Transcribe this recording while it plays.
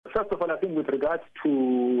first of all, I think with regards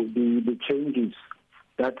to the changes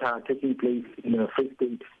that are taking place in the Free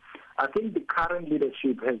State, I think the current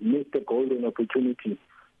leadership has missed a golden opportunity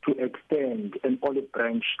to extend an olive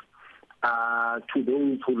branch to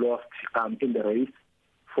those who lost in the race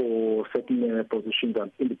for certain positions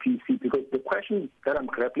in the PC. Because the question that I'm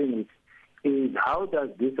grappling with is, how does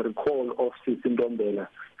this recall of Sisi Ntombela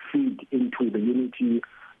feed into the unity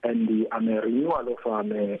and the renewal of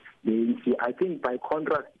the ANC? I think by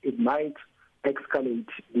contrast, it might escalate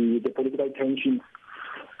the political tensions,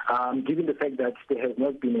 given the fact that there has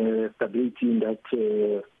not been a stability in that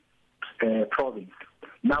province.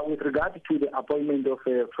 Now, with regard to the appointment of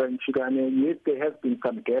Frank Chikane, yes, there have been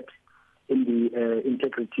some gaps in the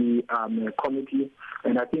integrity committee,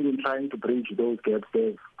 and I think in trying to bridge those gaps,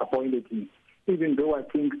 they've appointed him. Even though I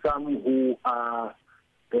think some who are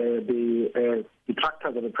the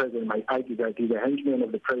detractors of the president might argue that he's a henchman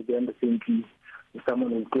of the president, simply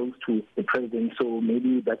someone who's close to the president, so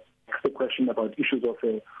maybe that's the question about issues of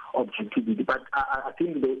objectivity. But I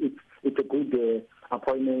think it's a good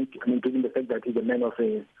appointment, given the fact that he's a man of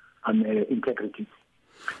integrity.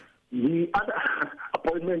 The other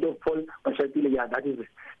appointment of Paul Mashatile, that is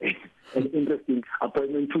an interesting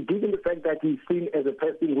appointment too, given the fact that he's seen as a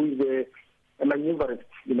person who is a maneuverist,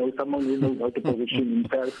 someone who knows how to position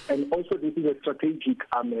himself. And also this is a strategic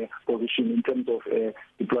position in terms of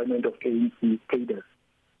deployment of ANC cadres.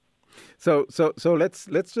 So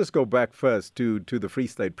let's just go back first to the Free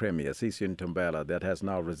State Premier, Sisi Ntombela, that has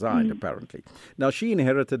now resigned, apparently. Now, she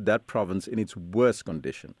inherited that province in its worst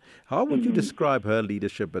condition. How would you describe her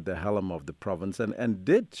leadership at the helm of the province? And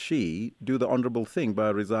did she do the honourable thing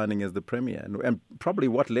by resigning as the Premier? And probably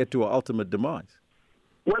what led to her ultimate demise?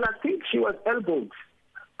 Well, I think she was elbowed.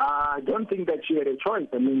 I don't think that she had a choice.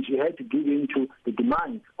 She had to give in to the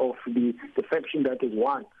demands of the faction that is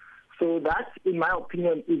won. So that, in my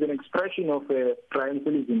opinion, is an expression of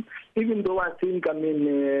triumphalism. Even though I think,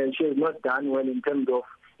 she has not done well in terms of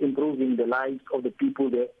improving the lives of the people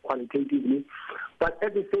there qualitatively. But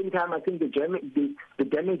at the same time, I think the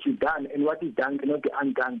damage is done, and what is done cannot be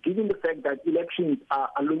undone. Given the fact that elections are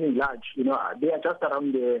looming large, they are just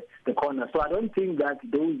around the corner. So I don't think that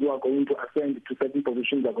those who are going to ascend to certain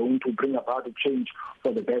positions are going to bring about a change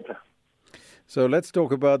for the better. So let's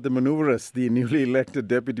talk about the maneuverist, the newly elected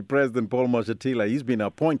Deputy President Paul Mashatile. He's been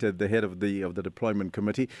appointed the head of the deployment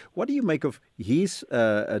committee. What do you make of his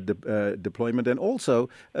deployment, and also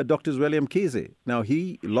Dr. Zweli Mkhize? Now,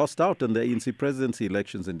 he lost out on the ANC presidency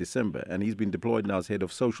elections in December, and he's been deployed now as head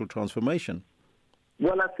of social transformation.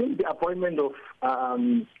 Well, I think the appointment of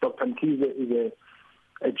Dr. Mkhize is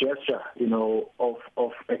a gesture,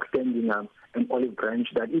 of extending an olive branch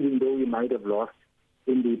that, even though he might have lost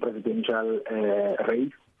in the presidential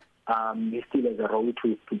race, he still has a role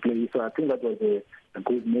to play. So I think that was a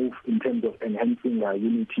good move in terms of enhancing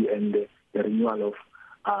unity and the renewal of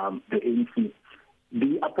the ANC.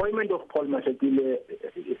 The appointment of Paul Mashatile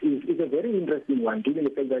is a very interesting one, given the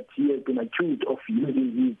fact that he has been accused of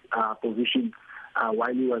using his position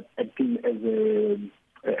while he was acting as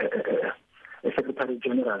a Secretary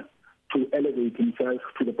General to elevate himself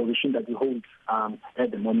to the position that he holds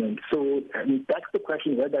at the moment. So that's the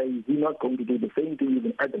question, whether he's not going to do the same thing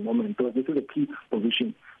even at the moment, because this is a key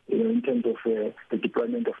position in terms of the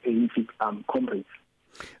deployment of ANC comrades.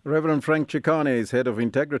 Reverend Frank Chikane is head of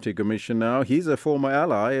Integrity Commission now. He's a former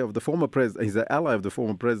ally of the former president. He's an ally of the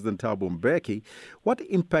former President Thabo Mbeki. What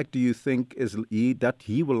impact do you think that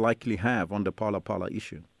he will likely have on the Phala Phala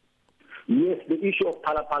issue? Yes, the issue of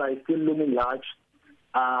Phala Phala is still looming large.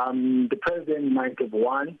 The president might have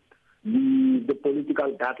won the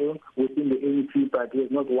political battle within the ANC, but he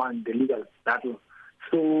has not won the legal battle.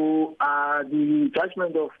 So the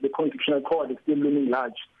judgment of the Constitutional Court is still looming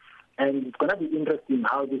large. And it's going to be interesting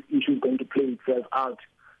how this issue is going to play itself out,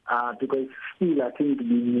 because still I think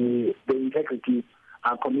the Integrity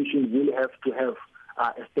Commission will have to have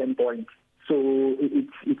a standpoint. So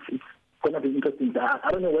it's going to be interesting.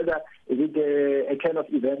 I don't know whether is it a kind of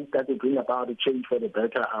event that will bring about a change for the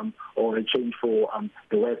better or a change for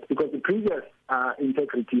the West, because the previous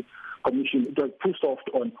Integrity Commission, it was too soft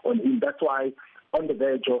on him. That's why on the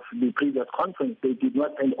verge of the previous conference, they did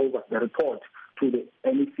not hand over the report to the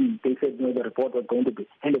NEC. They said the report was going to be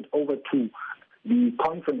handed over to the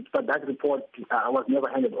conference, but that report was never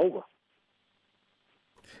handed over.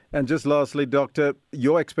 And just lastly, Doctor,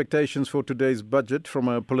 your expectations for today's budget from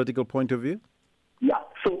a political point of view? Yeah,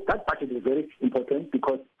 so that budget is very important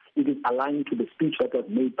because it is aligned to the speech that was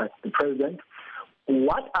made by the president.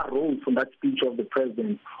 What arose from that speech of the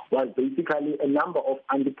president was basically a number of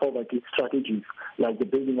anti-poverty strategies, like the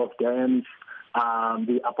building of dams,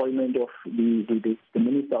 the appointment of the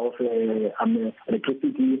Minister of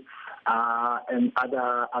Electricity and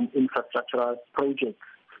other infrastructural projects.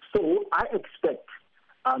 So I expect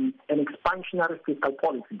an expansionary fiscal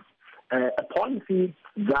policy, a policy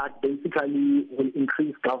that basically will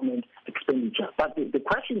increase government expenditure. But the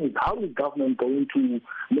question is, how is government going to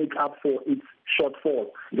make up for its shortfall?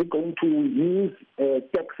 Is it going to use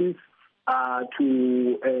taxes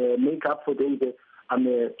to make up for those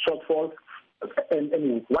shortfalls?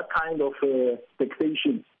 And what kind of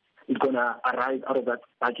taxation is going to arise out of that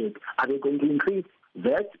budget? Are they going to increase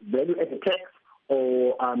that value-added tax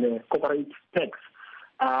or corporate tax?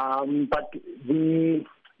 But the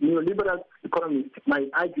neoliberal economists might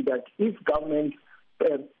argue that if government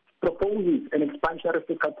proposes an expansionary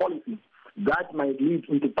fiscal policy, that might lead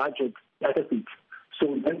into budget deficit.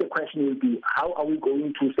 So then the question will be, how are we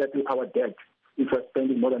going to settle our debt if we're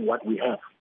spending more than what we have?